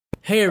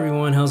Hey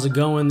everyone, how's it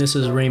going? This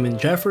is Raymond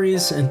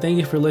Jeffries, and thank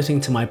you for listening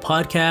to my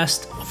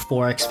podcast,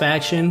 Forex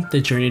Faction,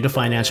 The Journey to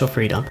Financial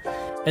Freedom.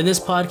 In this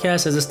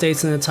podcast, as it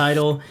states in the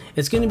title,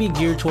 it's going to be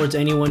geared towards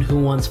anyone who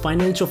wants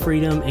financial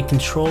freedom and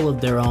control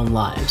of their own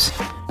lives.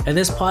 In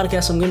this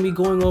podcast, I'm going to be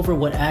going over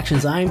what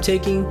actions I am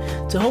taking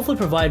to hopefully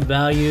provide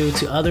value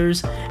to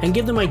others and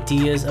give them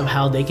ideas of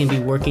how they can be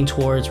working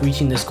towards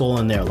reaching this goal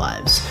in their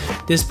lives.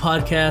 This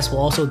podcast will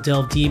also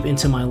delve deep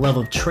into my love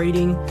of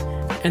trading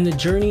and the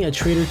journey a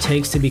trader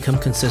takes to become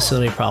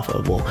consistently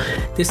profitable.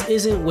 This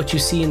isn't what you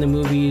see in the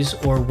movies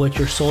or what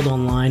you're sold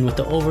online with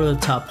the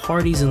over-the-top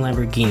parties and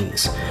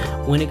Lamborghinis.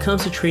 When it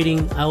comes to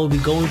trading, I will be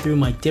going through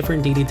my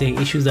different day-to-day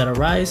issues that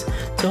arise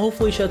to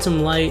hopefully shed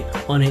some light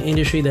on an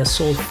industry that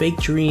sold fake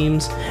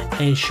dreams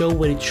and show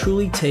what it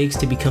truly takes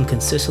to become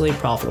consistently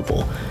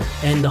profitable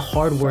and the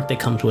hard work that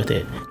comes with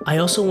it. I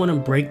also want to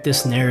break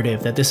this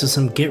narrative that this is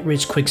some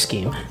get-rich-quick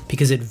scheme,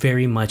 because it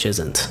very much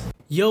isn't.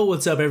 Yo,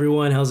 what's up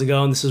everyone? How's it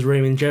going? This is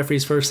Raymond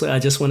Jeffries. Firstly, I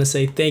just want to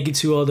say thank you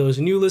to all those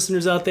new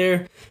listeners out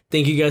there.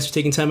 Thank you guys for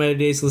taking time out of your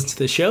day to listen to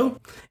the show.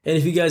 And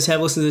if you guys have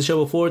listened to the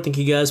show before, thank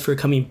you guys for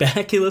coming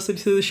back and listening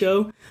to the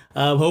show.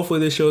 Hopefully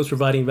this show is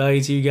providing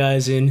value to you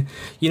guys and,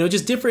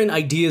 just different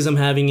ideas I'm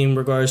having in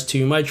regards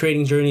to my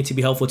trading journey to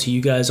be helpful to you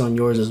guys on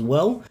yours as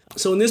well.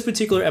 So in this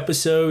particular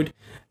episode,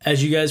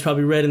 as you guys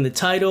probably read in the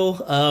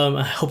title,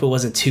 I hope it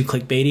wasn't too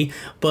clickbaity,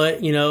 but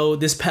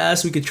this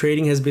past week of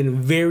trading has been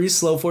very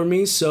slow for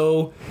me,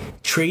 so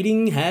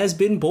trading has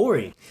been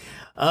boring.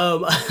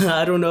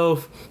 I don't know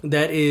if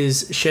that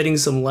is shedding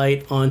some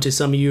light onto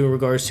some of you in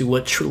regards to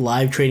what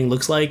live trading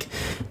looks like,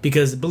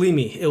 because believe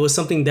me, it was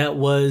something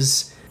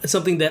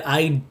that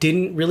I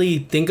didn't really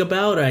think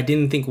about, or I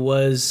didn't think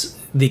was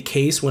the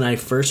case when I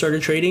first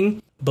started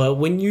trading. But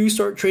when you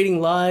start trading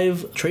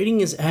live,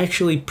 trading is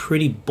actually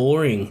pretty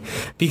boring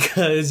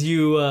because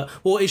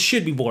it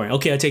should be boring.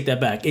 Okay, I take that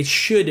back. It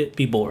should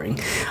be boring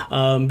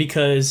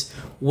because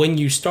when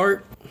you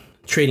start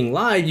trading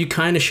live, you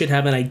kind of should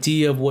have an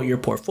idea of what your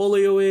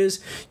portfolio is.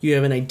 You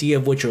have an idea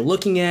of what you're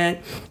looking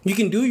at. You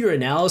can do your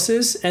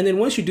analysis, and then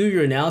once you do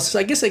your analysis,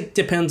 I guess it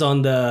depends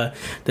on the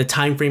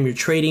time frame you're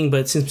trading,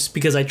 but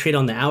because I trade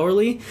on the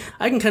hourly,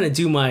 I can kind of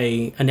do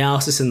my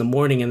analysis in the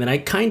morning, and then I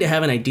kind of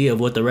have an idea of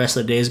what the rest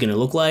of the day is going to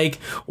look like,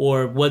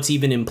 or what's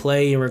even in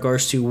play in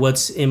regards to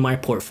what's in my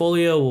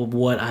portfolio or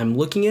what I'm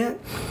looking at.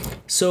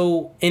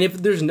 So, and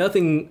if there's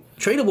nothing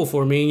tradable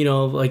for me,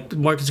 like the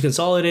market's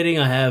consolidating,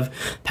 I have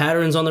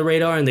patterns on the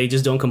radar and they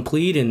just don't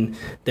complete, and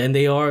then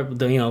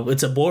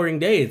it's a boring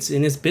day.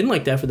 It's been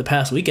like that for the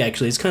past week.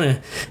 Actually, it's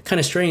kind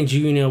of strange.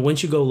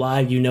 Once you go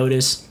live, you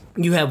notice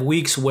you have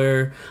weeks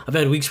where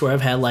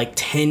I've had like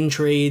 10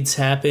 trades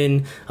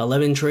happen,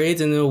 11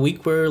 trades, and then a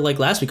week where, like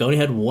last week, I only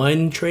had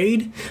one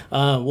trade,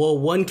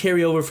 one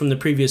carryover from the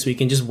previous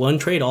week, and just one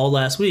trade all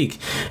last week.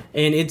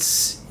 And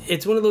it's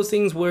one of those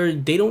things where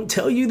they don't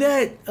tell you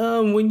that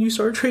when you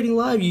start trading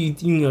live.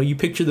 You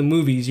picture the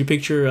movies. You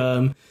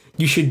picture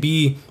you should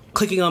be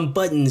clicking on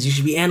buttons. You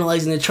should be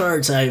analyzing the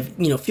charts. I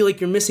feel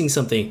like you're missing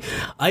something.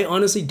 I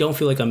honestly don't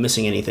feel like I'm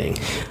missing anything,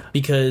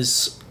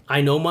 because I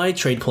know my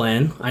trade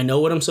plan. I know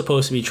what I'm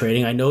supposed to be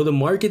trading. I know the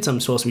markets I'm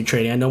supposed to be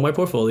trading. I know my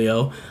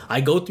portfolio.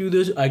 I go through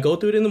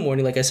it in the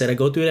morning. Like I said, I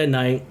go through it at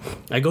night.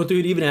 I go through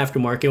it even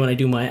aftermarket when I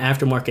do my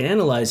aftermarket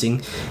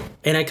analyzing,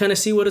 and I kind of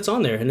see what it's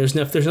on there. And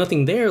if there's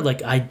nothing there,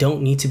 like, I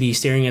don't need to be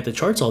staring at the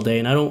charts all day.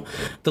 And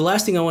the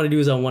last thing I want to do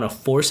is I want to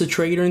force a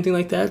trade or anything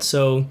like that.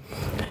 So,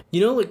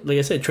 like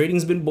I said,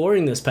 trading's been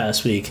boring this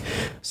past week.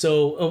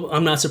 So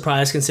I'm not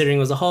surprised, considering it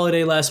was a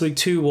holiday last week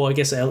too. Well, I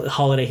guess a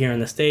holiday here in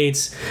the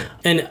States.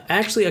 And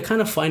actually, I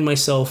kind of find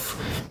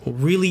myself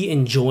really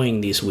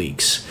enjoying these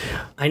weeks.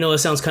 I know it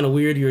sounds kind of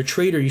weird. You're a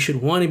trader. You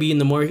should want to be in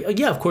the market.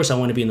 Yeah, of course I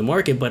want to be in the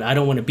market, but I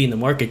don't want to be in the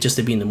market just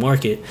to be in the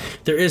market.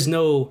 There is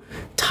no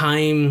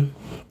time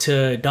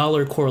to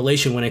dollar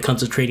correlation when it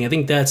comes to trading. I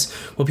think that's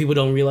what people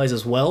don't realize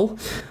as well.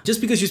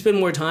 Just because you spend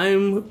more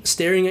time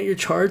staring at your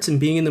charts and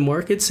being in the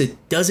markets, it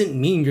doesn't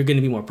mean you're going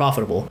to be more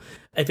profitable.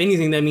 If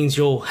anything, that means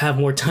you'll have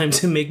more time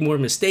to make more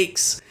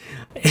mistakes,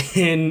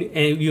 and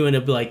you end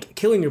up like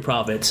killing your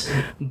profits.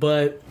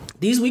 But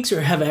these weeks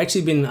have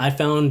actually been, I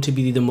found, to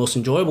be the most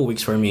enjoyable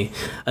weeks for me,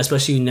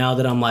 especially now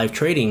that I'm live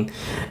trading.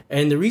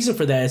 And the reason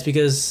for that is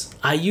because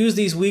I use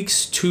these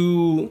weeks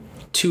to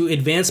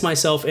advance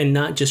myself and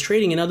not just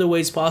trading in other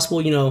ways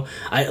possible.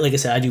 Like I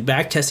said, I do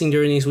back testing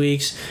during these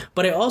weeks,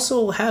 but I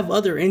also have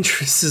other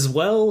interests as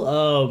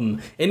well.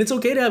 And it's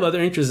okay to have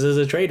other interests as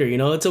a trader.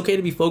 It's okay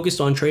to be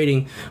focused on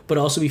trading, but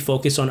also be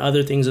focused on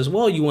other things as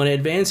well you want to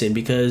advance in,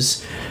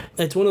 because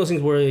it's one of those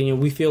things where,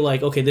 we feel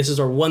like, okay, this is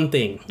our one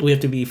thing. We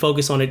have to be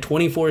focused on it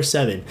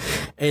 24/7.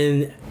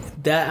 And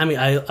that,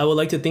 I would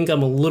like to think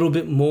I'm a little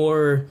bit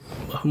more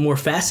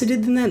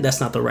faceted than that. That's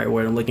not the right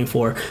word I'm looking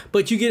for,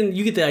 but you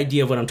get the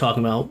idea of what I'm talking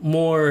talking about,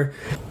 more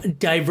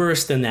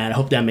diverse than that. I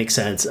hope that makes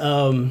sense.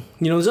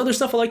 There's other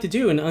stuff I like to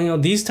do,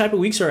 and these type of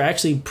weeks are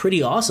actually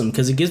pretty awesome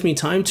because it gives me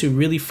time to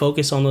really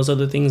focus on those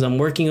other things I'm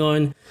working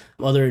on,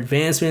 other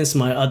advancements,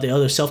 the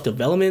other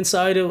self-development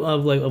side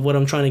of what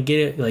I'm trying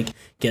to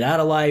get out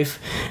of life.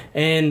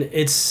 And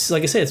it's,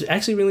 like I said, it's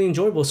actually really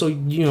enjoyable. So,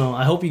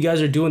 I hope you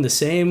guys are doing the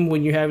same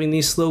when you're having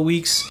these slow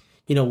weeks,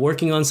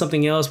 working on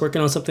something else,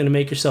 working on something to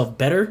make yourself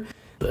better.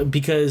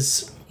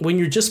 Because when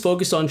you're just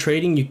focused on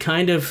trading, you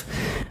kind of,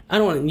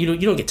 you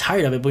don't get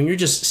tired of it, but when you're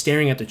just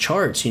staring at the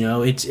charts,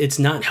 it's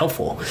not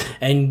helpful.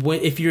 And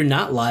if you're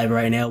not live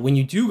right now, when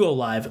you do go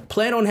live,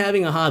 plan on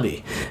having a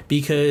hobby,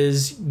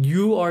 because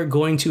you are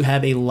going to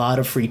have a lot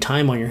of free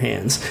time on your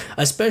hands,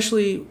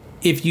 especially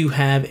if you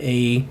have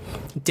a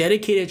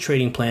dedicated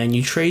trading plan.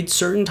 You trade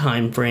certain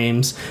time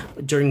frames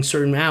during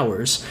certain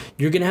hours,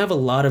 you're going to have a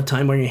lot of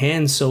time on your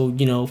hands. So,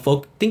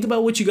 think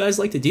about what you guys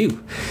like to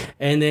do,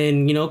 and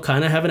then,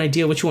 kind of have an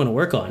idea what you want to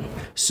work on.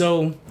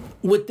 So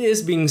with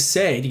this being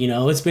said,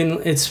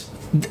 it's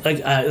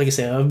like I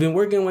said, I've been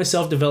working on my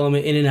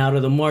self-development in and out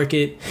of the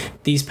market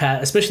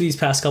especially these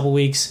past couple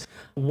weeks.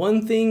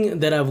 One thing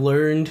that I've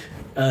learned,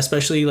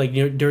 especially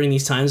during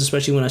these times,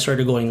 especially when I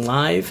started going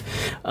live,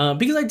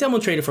 because I demo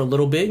traded for a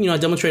little bit, I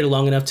demo traded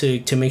long enough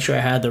to make sure I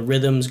had the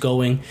rhythms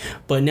going.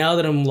 But now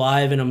that I'm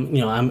live and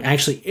I'm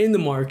actually in the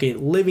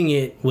market, living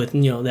it with,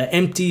 that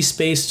empty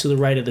space to the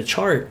right of the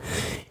chart,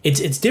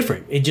 it's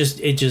different. It just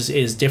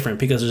is different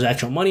because there's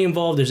actual money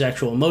involved, there's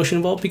actual emotion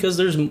involved, because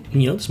there's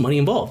money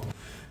involved.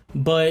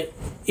 But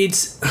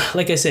it's,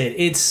 like I said,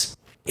 it's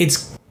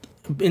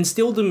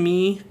instilled in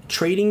me,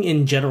 trading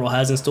in general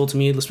has instilled to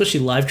me, especially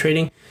live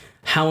trading,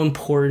 how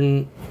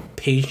important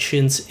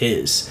patience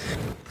is.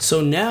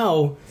 So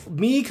now,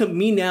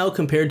 me now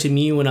compared to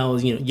me when I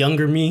was,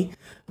 younger me,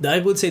 I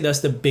would say that's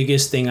the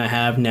biggest thing I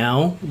have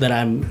now that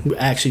I'm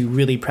actually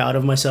really proud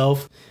of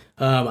myself.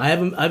 I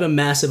have a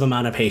massive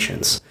amount of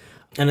patience.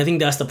 And I think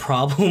that's the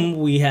problem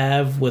we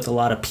have with a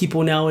lot of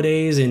people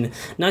nowadays, and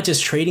not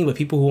just trading, but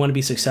people who want to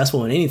be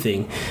successful in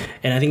anything.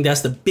 And I think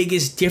that's the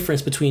biggest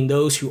difference between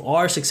those who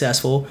are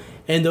successful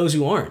and those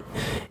who aren't,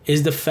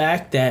 is the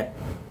fact that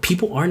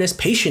people aren't as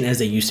patient as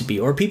they used to be,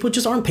 or people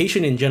just aren't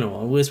patient in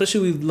general,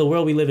 especially with the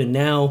world we live in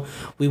now.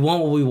 We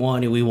want what we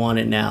want, and we want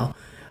it now.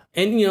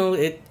 And,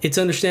 it's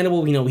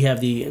understandable. We have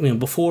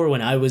before,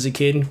 when I was a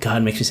kid, God,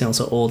 it makes me sound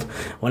so old.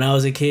 When I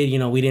was a kid,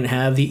 we didn't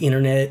have the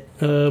internet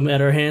at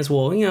our hands.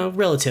 Well,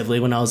 relatively,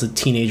 when I was a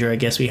teenager, I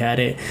guess we had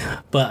it.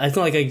 But it's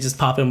not like I could just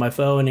pop in my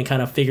phone and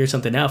kind of figure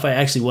something out. If I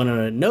actually wanted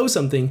to know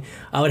something,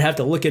 I would have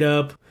to look it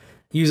up,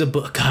 use a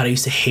book. God, I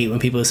used to hate when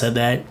people said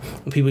that.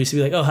 When people used to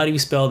be like, oh, how do you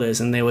spell this?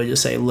 And they would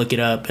just say, look it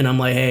up. And I'm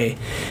like, hey,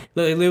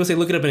 they would say,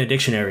 look it up in a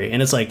dictionary.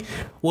 And it's like,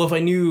 well, if I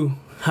knew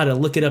how to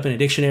look it up in a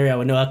dictionary, I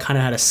would know kind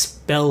of how to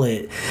spell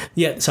it.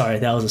 Yeah, sorry,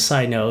 that was a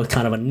side note. It's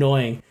kind of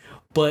annoying.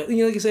 But,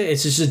 like I said,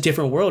 it's just a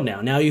different world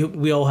now. Now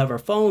we all have our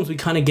phones. We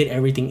kind of get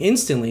everything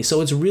instantly.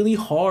 So it's really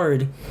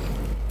hard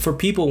for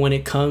people when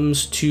it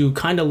comes to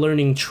kind of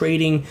learning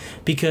trading,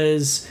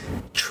 because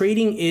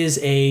trading is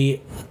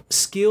a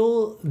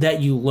skill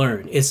that you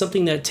learn. It's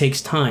something that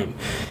takes time.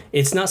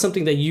 It's not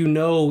something that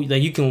that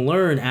you can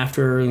learn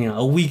after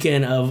a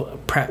weekend of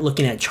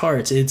looking at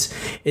charts. It's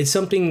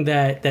something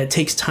that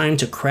takes time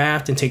to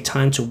craft and take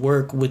time to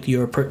work with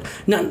your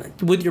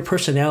not with your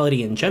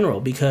personality in general,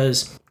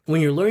 because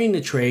when you're learning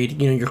to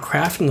trade, you're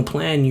crafting a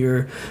plan,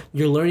 you're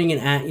learning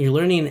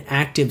an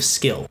active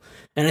skill.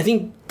 And I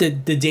think the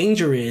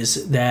danger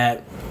is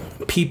that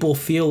people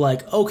feel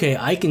like, okay,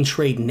 I can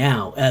trade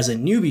now as a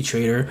newbie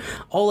trader.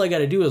 All I got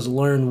to do is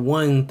learn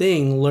one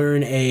thing,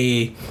 learn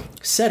a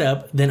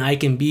setup, then I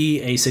can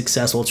be a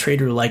successful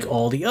trader like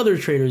all the other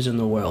traders in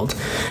the world.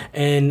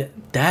 And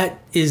that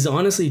is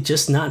honestly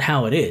just not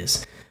how it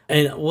is.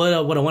 And what I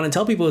want to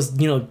tell people is,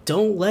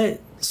 don't let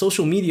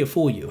social media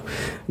fool you,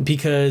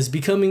 because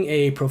becoming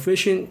a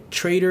proficient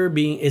trader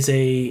is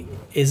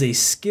a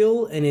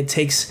skill, and it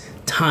takes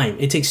time.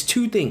 It takes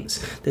two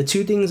things. The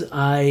two things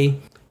I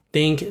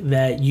think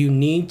that you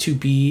need to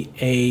be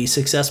a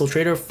successful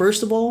trader.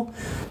 First of all,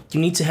 you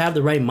need to have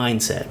the right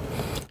mindset,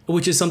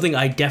 which is something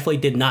I definitely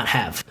did not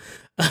have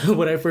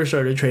when I first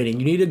started trading.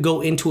 You need to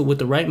go into it with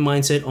the right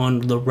mindset, on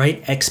the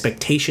right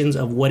expectations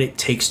of what it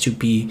takes to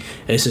be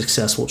a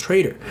successful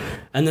trader.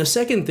 And the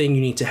second thing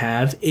you need to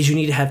have is you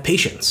need to have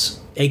patience,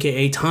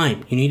 aka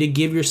time. You need to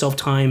give yourself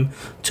time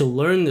to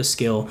learn the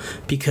skill,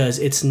 because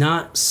it's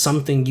not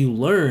something you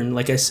learn,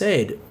 like I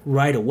said,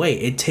 right away.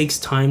 It takes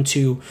time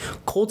to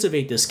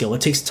cultivate the skill.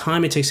 It takes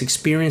time, it takes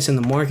experience in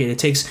the market. It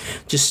takes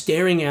just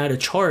staring at a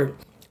chart,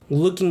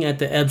 looking at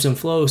the ebbs and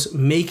flows,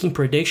 making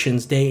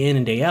predictions day in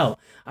and day out.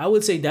 I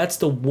would say that's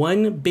the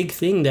one big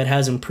thing that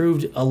has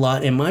improved a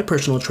lot in my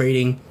personal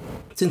trading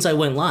since I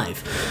went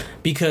live.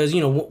 Because,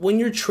 when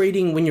you're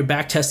trading, when you're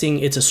back testing,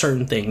 it's a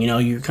certain thing.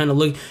 You're kind of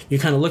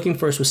looking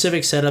for a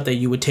specific setup that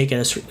you would take at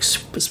a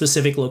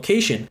specific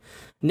location.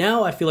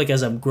 Now I feel like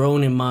as I've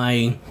grown in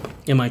my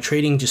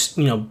trading, just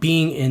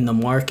being in the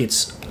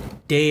markets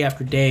day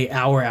after day,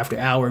 hour after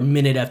hour,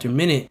 minute after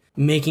minute,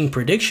 making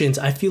predictions,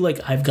 I feel like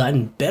I've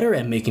gotten better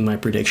at making my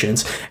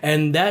predictions.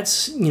 And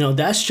that's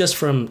just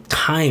from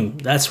time.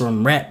 That's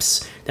from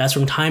reps. That's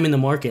from time in the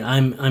market.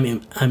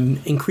 I'm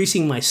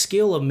increasing my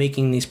skill of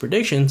making these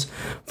predictions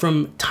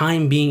from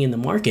time being in the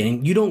market.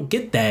 And you don't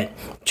get that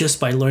just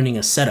by learning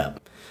a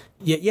setup.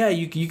 Yeah,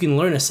 you can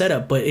learn a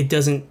setup, but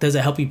does it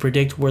help you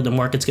predict where the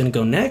market's going to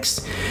go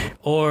next?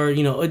 Or,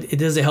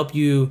 does it help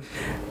you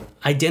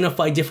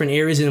identify different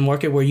areas in the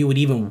market where you would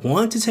even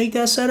want to take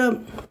that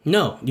setup?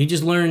 No, you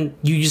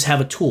just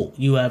have a tool.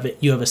 You have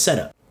a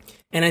setup.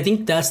 And I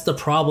think that's the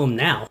problem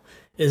now,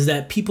 is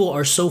that people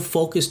are so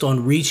focused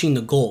on reaching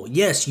the goal.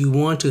 Yes, you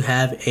want to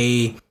have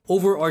a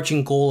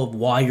overarching goal of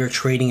why you're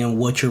trading and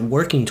what you're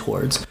working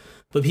towards.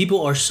 But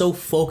people are so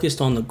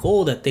focused on the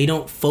goal that they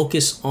don't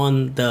focus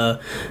on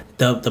the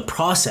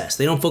process.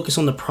 They don't focus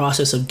on the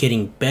process of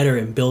getting better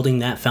and building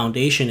that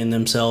foundation in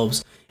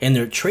themselves and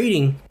their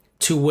trading,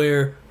 to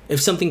where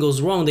if something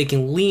goes wrong, they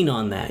can lean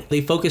on that.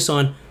 They focus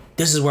on,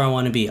 this is where I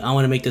want to be. I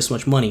want to make this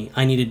much money.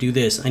 I need to do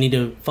this. I need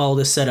to follow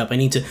this setup. I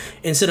need to,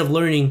 instead of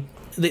learning,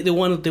 they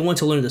want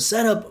to learn the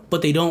setup,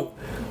 but they don't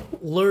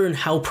learn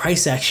how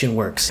price action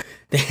works.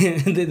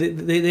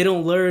 They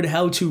don't learn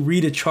how to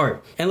read a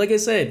chart. And like I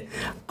said,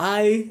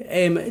 I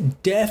am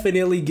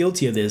definitely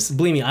guilty of this.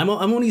 Believe me, I'm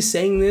only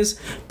saying this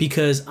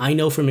because I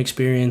know from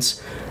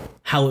experience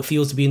how it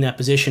feels to be in that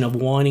position of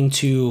wanting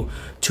to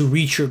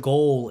reach your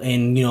goal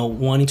and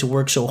wanting to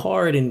work so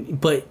hard,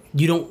 but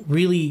you don't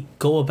really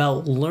go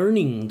about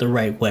learning the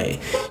right way.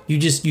 You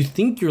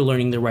think you're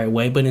learning the right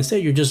way, but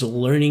instead you're just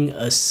learning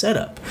a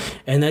setup,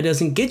 and that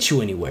doesn't get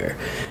you anywhere.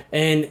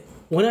 And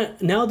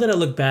now that I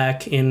look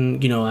back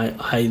and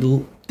I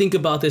think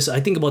about this, I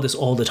think about this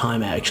all the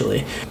time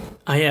actually.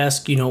 I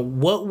ask,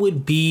 what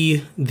would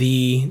be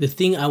the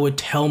thing I would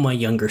tell my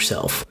younger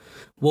self?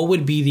 What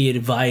would be the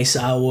advice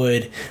I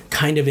would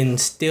kind of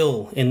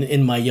instill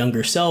in my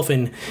younger self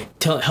and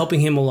helping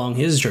him along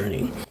his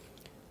journey?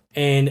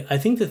 And I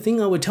think the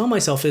thing I would tell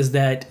myself is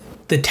that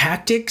the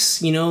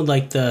tactics,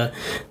 like the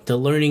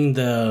learning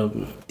the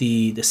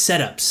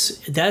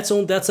setups,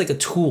 that's like a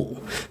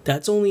tool.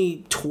 That's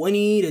only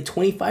 20 to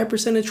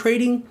 25% of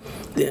trading.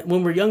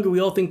 When we're younger, we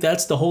all think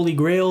that's the holy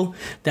grail.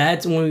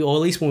 That's or at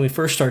least when we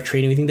first start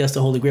trading, we think that's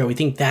the holy grail. We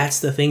think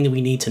that's the thing that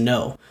we need to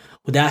know.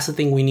 But that's the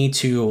thing we need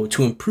to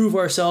improve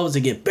ourselves, to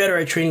get better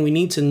at trading. We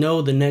need to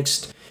know the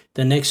next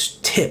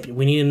tip.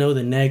 We need to know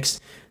the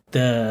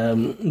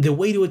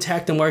way to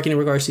attack the market in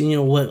regards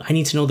to, what I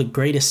need to know, the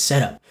greatest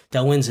setup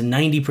that wins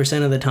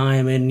 90% of the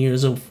time and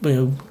is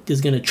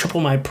going to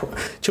triple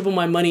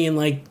my money in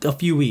like a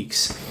few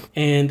weeks.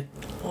 And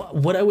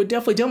what I would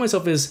definitely tell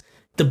myself is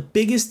the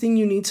biggest thing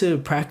you need to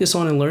practice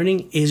on and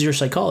learning is your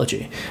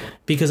psychology,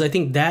 because I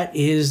think that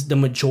is the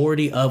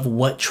majority of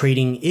what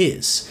trading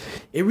is.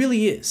 It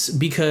really is,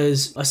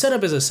 because a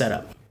setup is a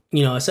setup.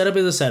 A setup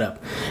is a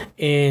setup,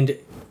 and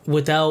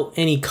without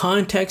any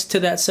context to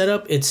that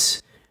setup,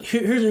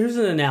 here's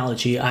an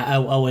analogy I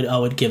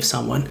would give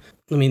someone.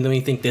 Let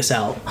me think this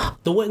out.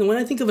 When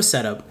I think of a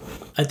setup,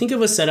 I think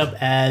of a setup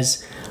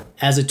as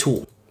a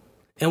tool,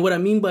 and what I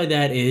mean by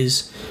that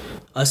is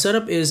a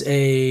setup is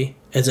a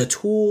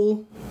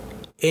tool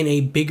in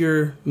a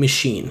bigger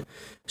machine.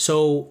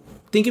 So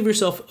think of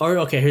yourself. Or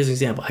okay, here's an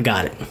example. I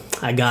got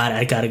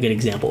a good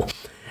example.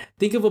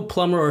 Think of a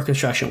plumber or a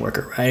construction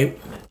worker, right?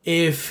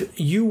 If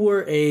you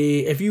were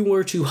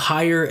to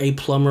hire a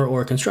plumber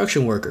or a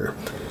construction worker,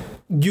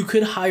 you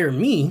could hire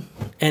me,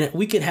 and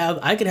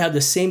I could have the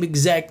same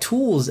exact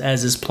tools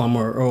as this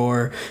plumber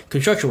or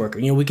construction worker.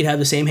 We could have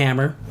the same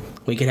hammer.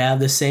 We could have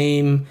the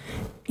same,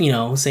 I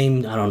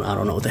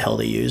don't know what the hell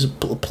they use,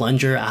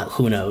 plunger,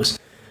 who knows.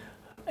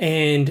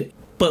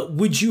 But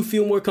would you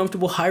feel more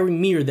comfortable hiring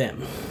me or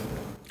them?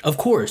 Of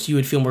course, you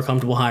would feel more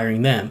comfortable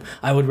hiring them.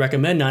 I would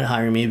recommend not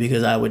hiring me,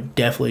 because I would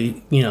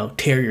definitely,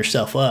 tear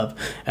yourself up,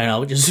 and I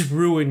would just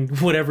ruin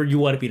whatever you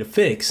wanted me to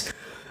fix.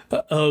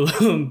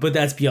 But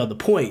that's beyond the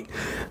point.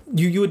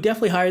 You would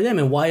definitely hire them.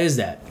 And why is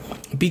that?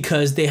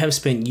 Because they have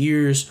spent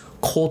years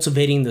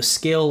cultivating the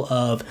skill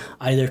of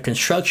either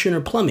construction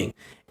or plumbing.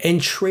 And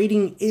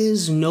trading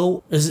is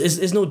no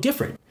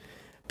different,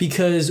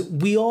 because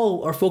we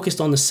all are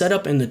focused on the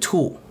setup and the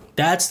tool.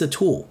 That's the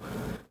tool.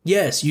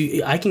 Yes,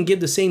 I can give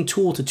the same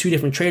tool to two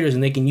different traders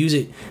and they can use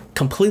it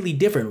completely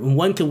different. And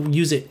one can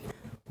use it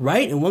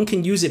right and one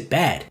can use it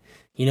bad.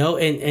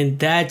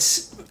 And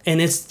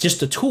it's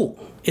just a tool.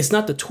 It's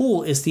not the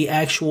tool, it's the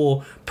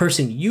actual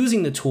person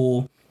using the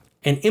tool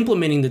and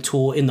implementing the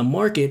tool in the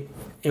market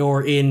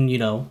or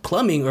in,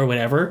 plumbing or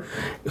whatever,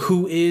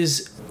 who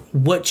is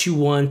what you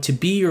want to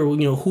be, or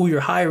who you're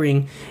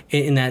hiring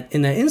in that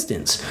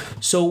instance.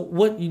 So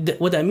what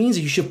that means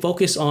is you should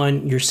focus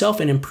on yourself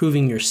and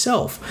improving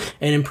yourself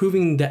and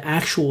improving the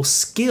actual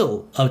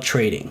skill of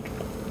trading,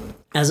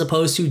 as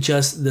opposed to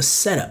just the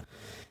setup.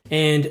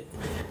 And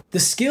the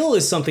skill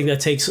is something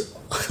that takes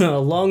a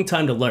long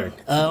time to learn.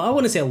 I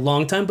wouldn't say a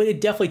long time, but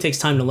it definitely takes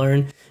time to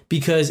learn,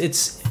 because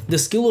it's the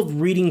skill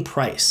of reading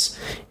price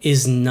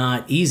is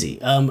not easy.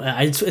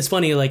 It's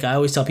funny, like I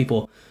always tell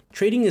people,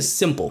 trading is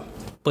simple.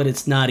 but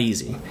it's not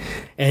easy.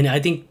 And I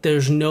think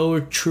there's no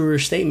truer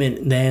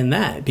statement than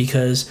that,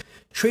 because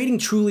trading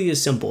truly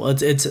is simple.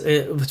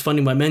 It's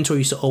funny. My mentor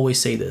used to always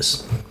say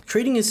this: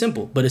 trading is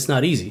simple, but it's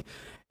not easy.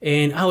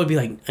 And I would be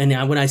like, and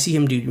when I see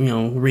him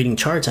do, reading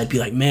charts, I'd be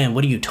like, man,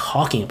 what are you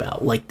talking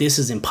about? Like, this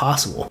is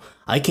impossible.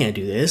 I can't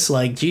do this.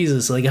 Like,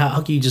 Jesus, like, how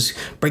can you just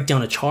break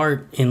down a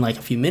chart in like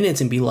a few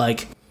minutes and be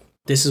like,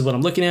 this is what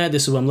I'm looking at.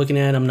 This is what I'm looking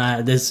at. I'm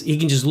not this. You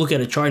can just look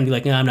at a chart and be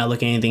like, no, I'm not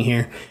looking at anything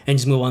here, and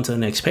just move on to the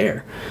next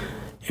pair.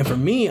 And for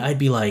me, I'd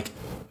be like,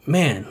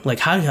 man, like,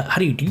 how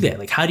do you do that?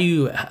 Like, how do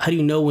you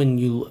know when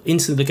you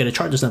instantly look at a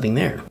chart, there's nothing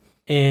there?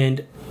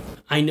 And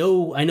I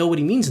know what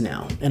he means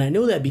now. And I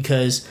know that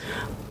because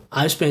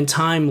I've spent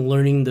time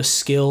learning the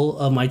skill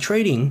of my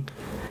trading,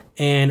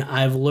 and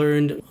I've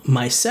learned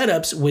my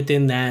setups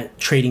within that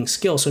trading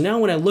skill. So now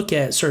when I look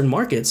at certain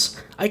markets,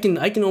 I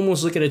can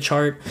almost look at a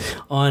chart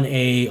on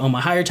my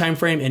higher time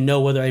frame and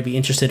know whether I'd be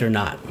interested or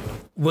not.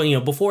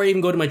 Well, before I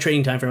even go to my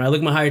trading time frame, I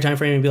look at my higher time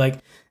frame and be like,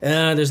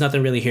 there's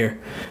nothing really here,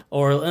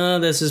 or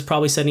this is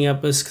probably setting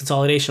up this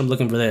consolidation. I'm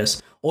looking for this.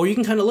 Or you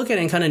can kind of look at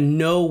it and kind of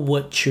know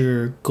what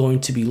you're going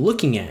to be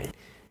looking at.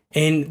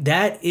 And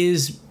that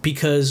is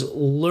because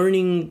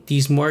learning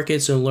these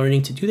markets and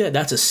learning to do that,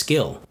 that's a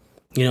skill.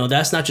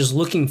 That's not just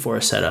looking for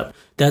a setup.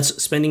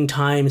 That's spending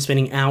time,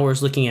 spending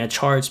hours looking at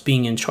charts,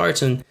 being in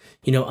charts, and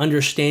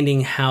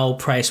understanding how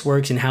price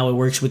works and how it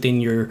works within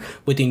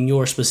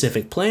your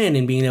specific plan,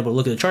 and being able to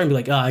look at the chart and be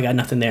like, oh, I got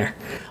nothing there.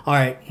 All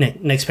right,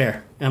 next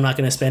pair. I'm not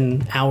going to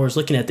spend hours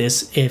looking at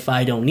this if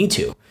I don't need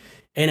to.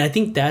 And I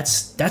think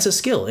that's a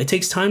skill. It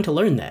takes time to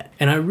learn that.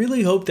 And I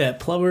really hope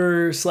that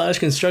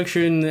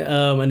plumber/construction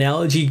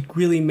analogy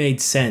really made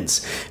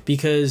sense,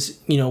 because,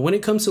 when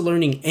it comes to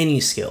learning any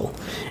skill,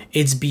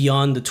 it's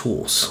beyond the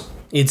tools.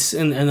 It's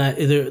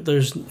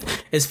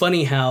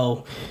funny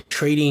how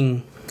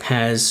trading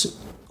has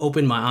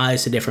opened my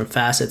eyes to different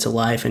facets of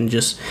life, and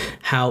just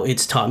how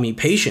it's taught me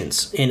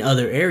patience in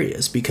other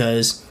areas,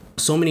 because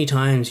so many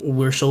times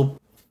we're so,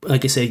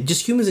 like I say,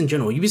 just humans in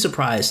general, you'd be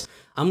surprised.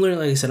 I'm learning,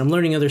 like I said, I'm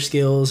learning other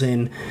skills,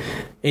 and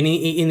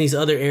in these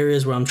other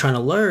areas where I'm trying to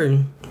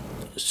learn,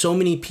 so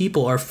many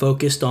people are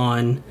focused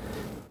on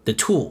the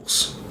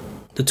tools.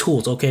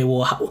 Okay,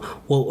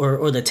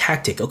 or the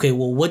tactic. Okay,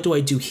 well, what do I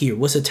do here?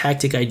 What's the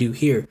tactic I do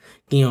here?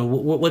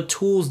 What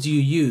tools do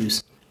you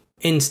use?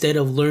 Instead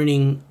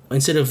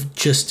of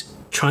just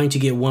trying to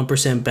get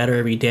 1% better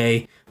every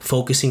day,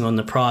 focusing on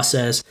the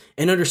process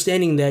and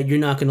understanding that you're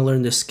not going to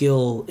learn the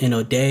skill in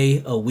a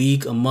day, a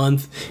week, a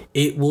month.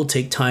 It will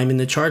take time in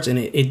the charts, and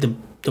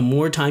the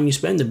more time you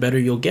spend, the better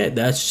you'll get.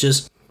 That's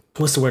just,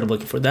 what's the word I'm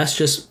looking for? That's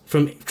just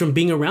from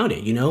being around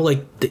it,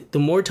 like the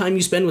more time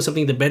you spend with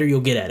something, the better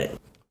you'll get at it.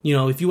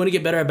 If you want to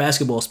get better at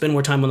basketball, spend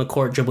more time on the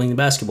court dribbling the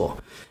basketball.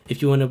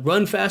 If you want to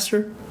run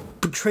faster,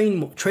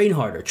 train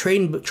harder,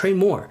 train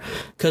more.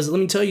 Because let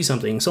me tell you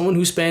something, someone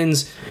who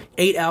spends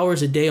 8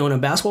 hours a day on a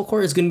basketball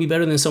court is going to be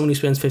better than someone who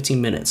spends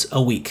 15 minutes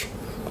a week.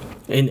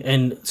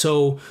 And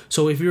so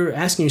if you're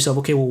asking yourself,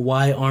 okay, well,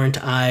 why aren't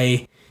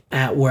I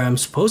at where I'm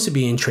supposed to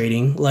be in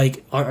trading?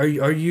 Like, are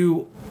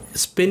you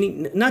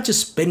not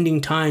just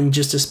spending time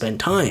just to spend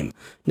time,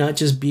 not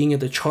just being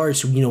at the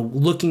charts,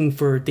 looking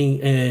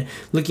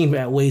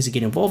at ways to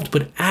get involved,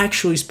 but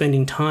actually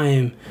spending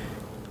time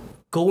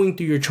going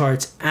through your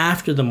charts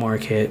after the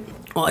market,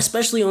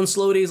 especially on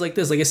slow days like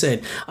this. Like I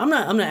said, I'm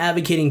not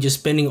advocating just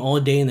spending all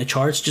day in the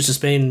charts just to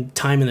spend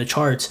time in the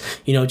charts,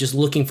 just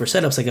looking for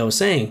setups like I was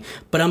saying.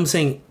 But I'm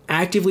saying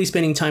actively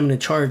spending time in the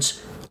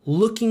charts,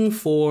 looking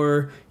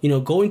for,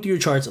 going through your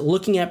charts,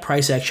 looking at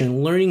price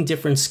action, learning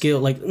different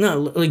skill,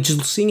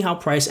 just seeing how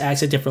price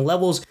acts at different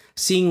levels,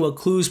 seeing what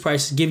clues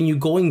price is giving you,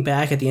 going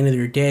back at the end of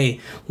your day,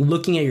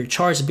 looking at your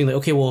charts and being like,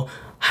 okay, well,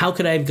 how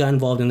could I have got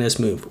involved in this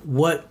move?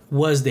 What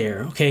was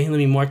there? Okay, let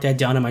me mark that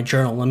down in my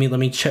journal. Let me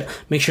make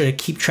sure to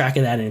keep track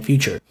of that in the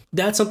future.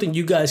 That's something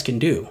you guys can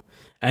do.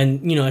 And,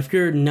 if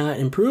you're not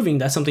improving,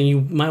 that's something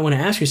you might want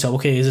to ask yourself,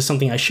 okay, is this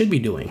something I should be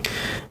doing?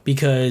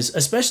 Because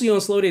especially on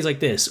slow days like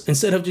this,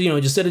 instead of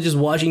just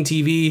watching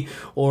TV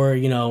or,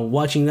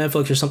 watching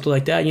Netflix or something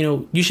like that,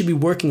 you should be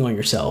working on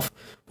yourself,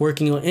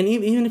 and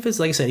even if it's,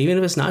 like I said, even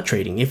if it's not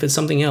trading, if it's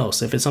something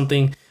else, if it's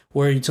something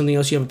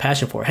else you have a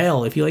passion for.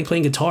 Hell, if you like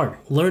playing guitar,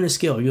 learn a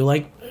skill. You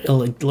like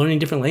learning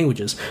different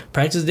languages,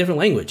 practice a different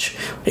language.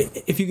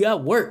 If you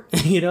got work,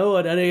 at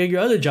your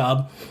other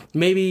job,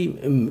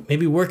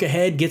 maybe work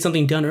ahead, get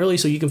something done early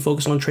so you can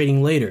focus on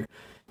trading later.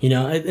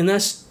 And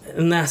that's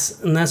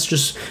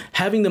just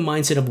having the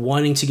mindset of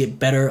wanting to get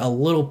better a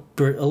little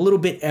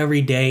bit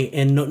every day,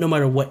 and no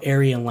matter what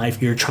area in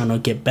life you're trying to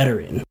get better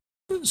in.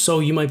 So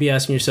you might be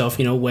asking yourself,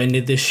 when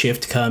did this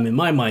shift come in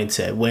my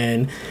mindset?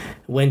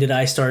 When did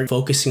I start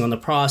focusing on the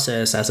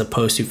process as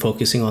opposed to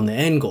focusing on the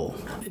end goal?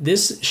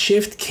 This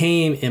shift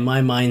came in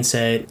my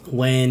mindset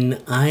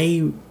when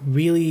I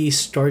really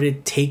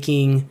started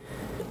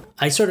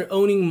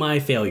owning my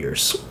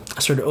failures. I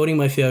started owning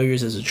my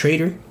failures as a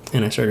trader,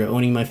 and I started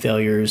owning my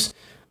failures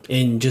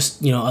in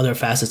just, other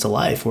facets of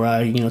life where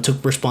I,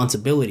 took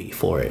responsibility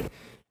for it.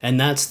 And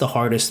that's the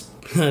hardest,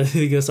 I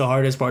think that's the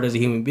hardest part as a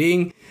human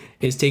being,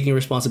 is taking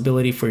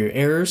responsibility for your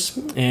errors.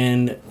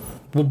 And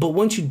but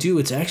once you do,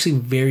 it's actually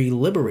very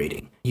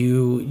liberating.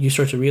 You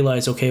start to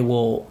realize, okay,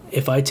 well,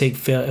 if I take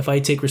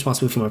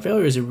responsibility for my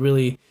failures, it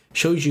really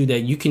shows you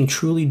that you can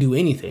truly do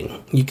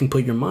anything you can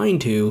put your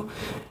mind to.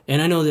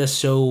 And I know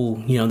that's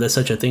that's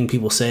such a thing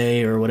people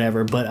say or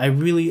whatever, but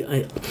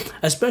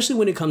especially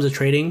when it comes to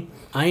trading,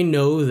 I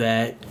know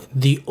that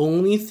the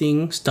only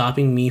thing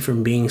stopping me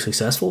from being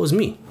successful is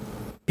me.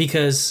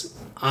 Because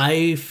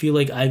I feel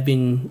like I've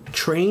been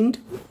trained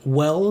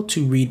well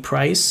to read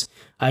price.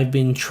 I've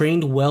been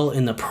trained well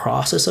in the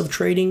process of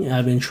trading.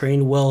 I've been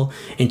trained well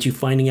into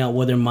finding out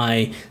whether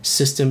my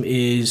system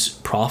is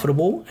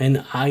profitable,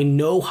 and I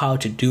know how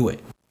to do it.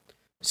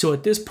 So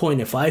at this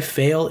point, if I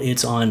fail,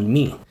 it's on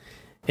me.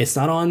 It's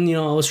not on,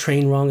 I was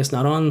trained wrong. It's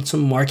not on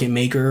some market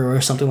maker or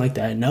something like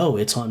that. No,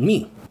 it's on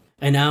me.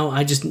 And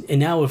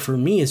now for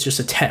me, it's just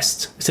a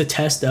test. It's a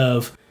test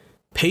of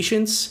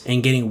patience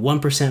and getting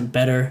 1%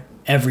 better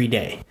every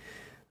day.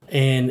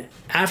 And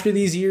after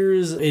these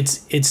years,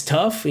 it's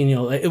tough.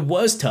 It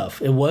was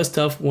tough. It was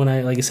tough when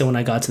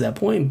I got to that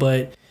point,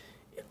 but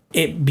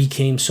it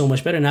became so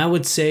much better. And I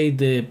would say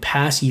the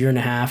past year and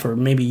a half, or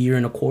maybe year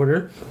and a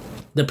quarter,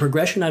 the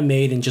progression I've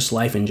made in just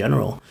life in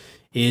general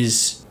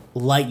is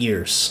light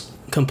years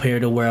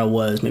compared to where I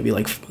was maybe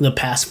like the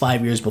past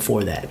 5 years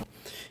before that.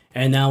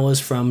 And that was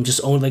from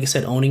just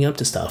owning up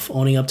to stuff,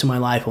 owning up to my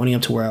life, owning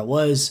up to where I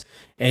was,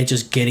 and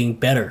just getting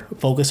better.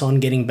 Focus on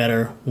getting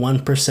better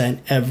 1%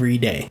 every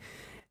day.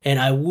 And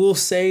I will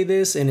say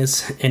this, and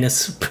it's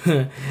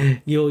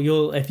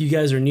you'll if you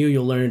guys are new,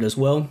 you'll learn it as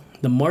well.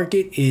 The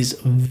market is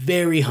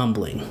very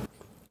humbling.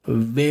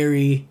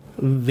 Very,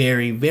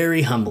 very,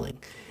 very humbling.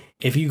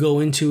 If you go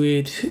into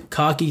it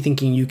cocky,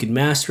 thinking you can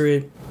master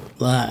it,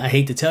 I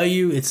hate to tell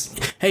you,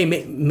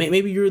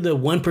 maybe you're the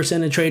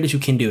 1% of traders who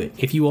can do it.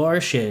 If you are,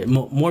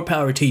 more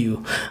power to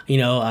you.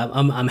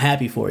 I'm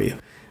happy for you.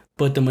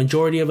 But the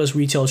majority of us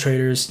retail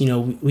traders,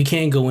 we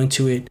can't go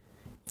into it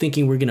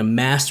thinking we're going to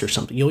master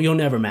something. You'll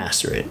never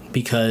master it,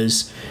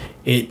 because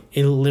it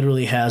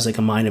literally has like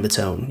a mind of its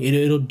own.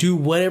 It'll do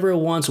whatever it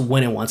wants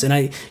when it wants. And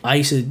I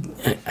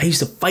used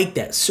to fight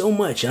that so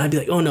much, and I'd be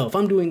like, oh no, if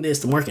I'm doing this,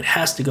 the market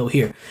has to go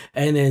here.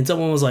 And then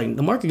someone was like,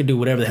 the market can do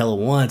whatever the hell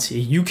it wants.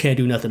 You can't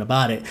do nothing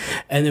about it.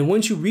 And then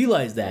once you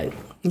realize that,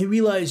 you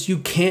realize you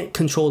can't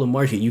control the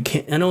market. You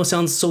can't. I know it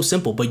sounds so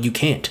simple, but you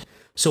can't.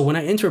 So when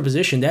I enter a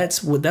position,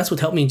 that's what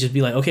helped me just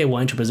be like, okay, well,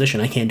 I enter a position,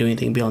 I can't do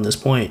anything beyond this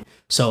point.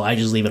 So I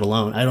just leave it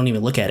alone. I don't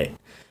even look at it,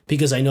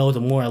 because I know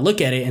the more I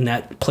look at it, and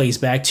that plays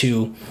back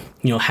to,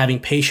 having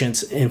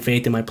patience and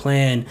faith in my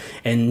plan,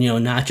 and,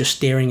 not just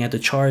staring at the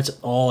charts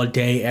all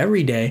day,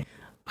 every day.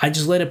 I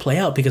just let it play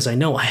out, because I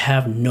know I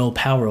have no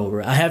power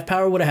over it. I have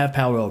power what I have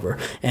power over.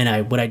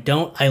 And what I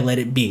don't, I let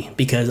it be,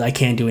 because I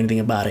can't do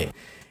anything about it.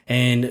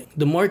 And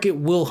the market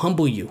will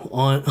humble you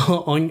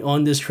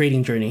on this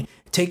trading journey.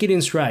 Take it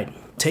in stride.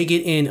 Take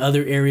it in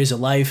other areas of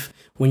life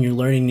when you're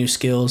learning new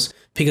skills,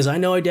 because I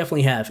know I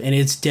definitely have, and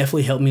it's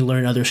definitely helped me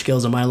learn other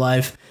skills in my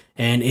life,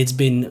 and it's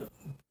been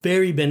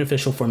very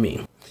beneficial for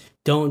me.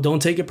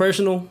 Don't take it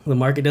personal. The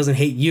market doesn't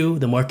hate you.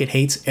 The market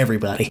hates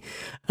everybody.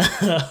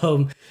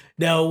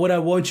 Now, what I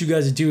want you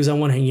guys to do is I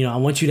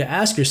want you to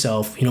ask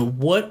yourself,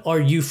 what are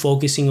you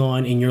focusing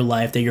on in your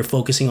life that you're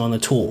focusing on the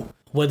tool?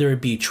 Whether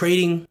it be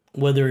trading,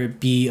 whether it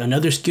be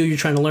another skill you're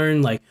trying to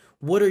learn, like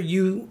what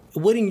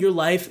in your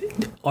life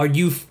are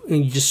you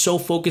just so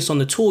focused on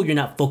the tool, you're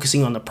not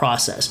focusing on the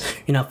process.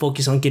 You're not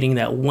focused on getting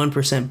that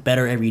 1%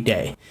 better every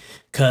day.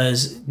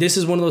 Because this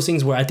is one of those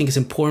things where I think it's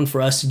important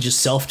for us to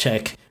just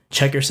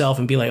check yourself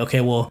and be like,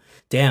 okay, well,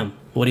 damn,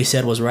 what he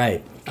said was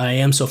right. I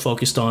am so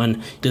focused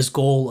on this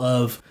goal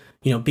of,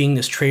 being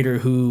this trader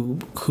who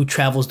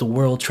travels the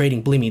world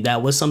trading. Believe me,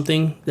 that was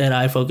something that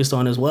I focused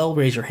on as well.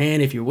 Raise your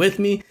hand if you're with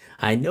me.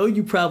 I know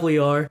you probably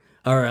are,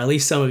 or at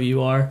least some of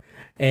you are.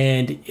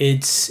 And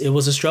it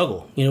was a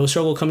struggle, a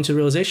struggle coming to the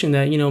realization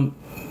that,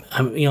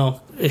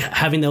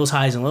 having those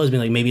highs and lows,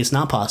 being like, maybe it's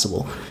not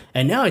possible.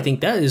 And now I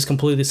think that is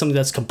something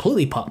that's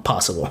completely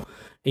possible.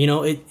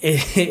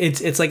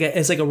 It's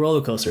like a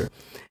roller coaster.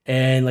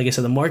 And like I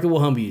said, the market will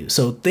humble you.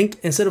 So think,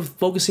 instead of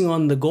focusing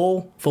on the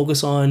goal,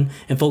 focusing on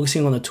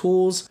the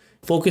tools,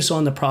 focus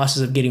on the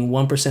process of getting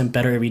 1%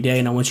 better every day.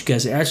 And I want you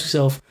guys to ask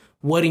yourself,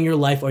 what in your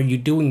life are you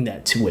doing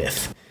that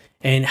with?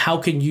 And how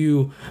can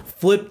you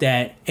flip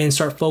that and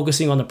start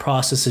focusing on the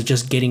process of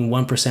just getting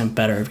 1%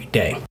 better every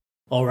day?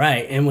 All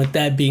right. And with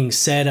that being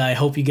said, I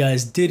hope you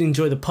guys did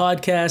enjoy the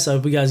podcast. I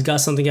hope you guys got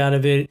something out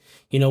of it,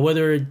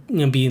 whether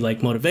it be like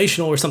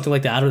motivational or something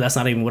like that. I don't know. That's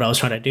not even what I was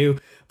trying to do,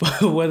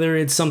 but whether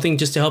it's something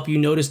just to help you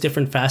notice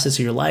different facets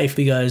of your life,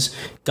 you guys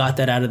got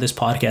that out of this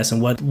podcast,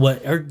 and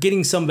what are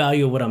getting some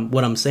value of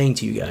what I'm saying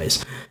to you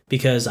guys,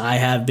 because I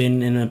have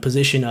been in a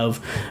position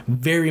of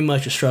very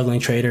much a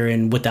struggling trader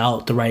and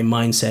without the right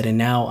mindset. And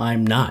now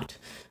I'm not.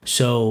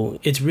 So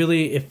it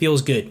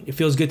feels good. It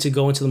feels good to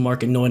go into the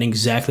market knowing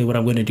exactly what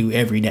I'm going to do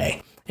every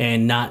day.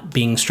 and not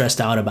being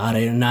stressed out about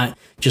it and not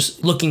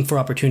just looking for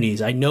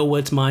opportunities. I know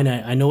what's mine.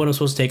 I know what I'm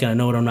supposed to take, and I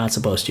know what I'm not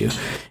supposed to.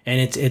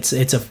 And it's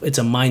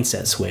a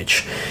mindset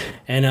switch.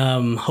 And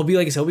hope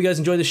you guys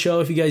enjoyed the show.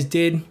 If you guys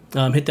did,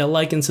 hit that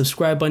like and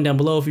subscribe button down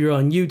below if you're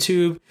on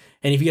YouTube.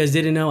 And if you guys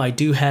didn't know, I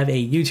do have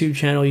a YouTube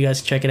channel. You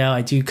guys can check it out.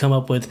 I do come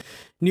up with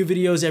new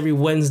videos every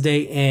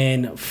Wednesday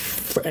and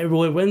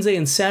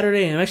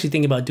Saturday. And I'm actually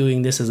thinking about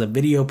doing this as a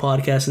video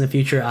podcast in the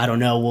future. I don't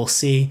know. We'll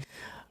see.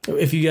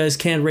 If you guys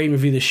can rate and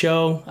review the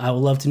show, I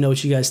would love to know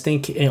what you guys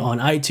think on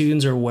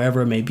iTunes or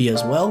wherever it may be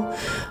as well.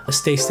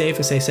 Stay safe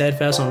and stay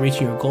steadfast on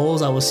reaching your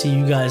goals. I will see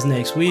you guys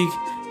next week.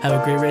 Have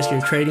a great rest of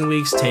your trading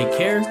weeks. Take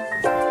care.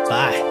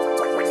 Bye.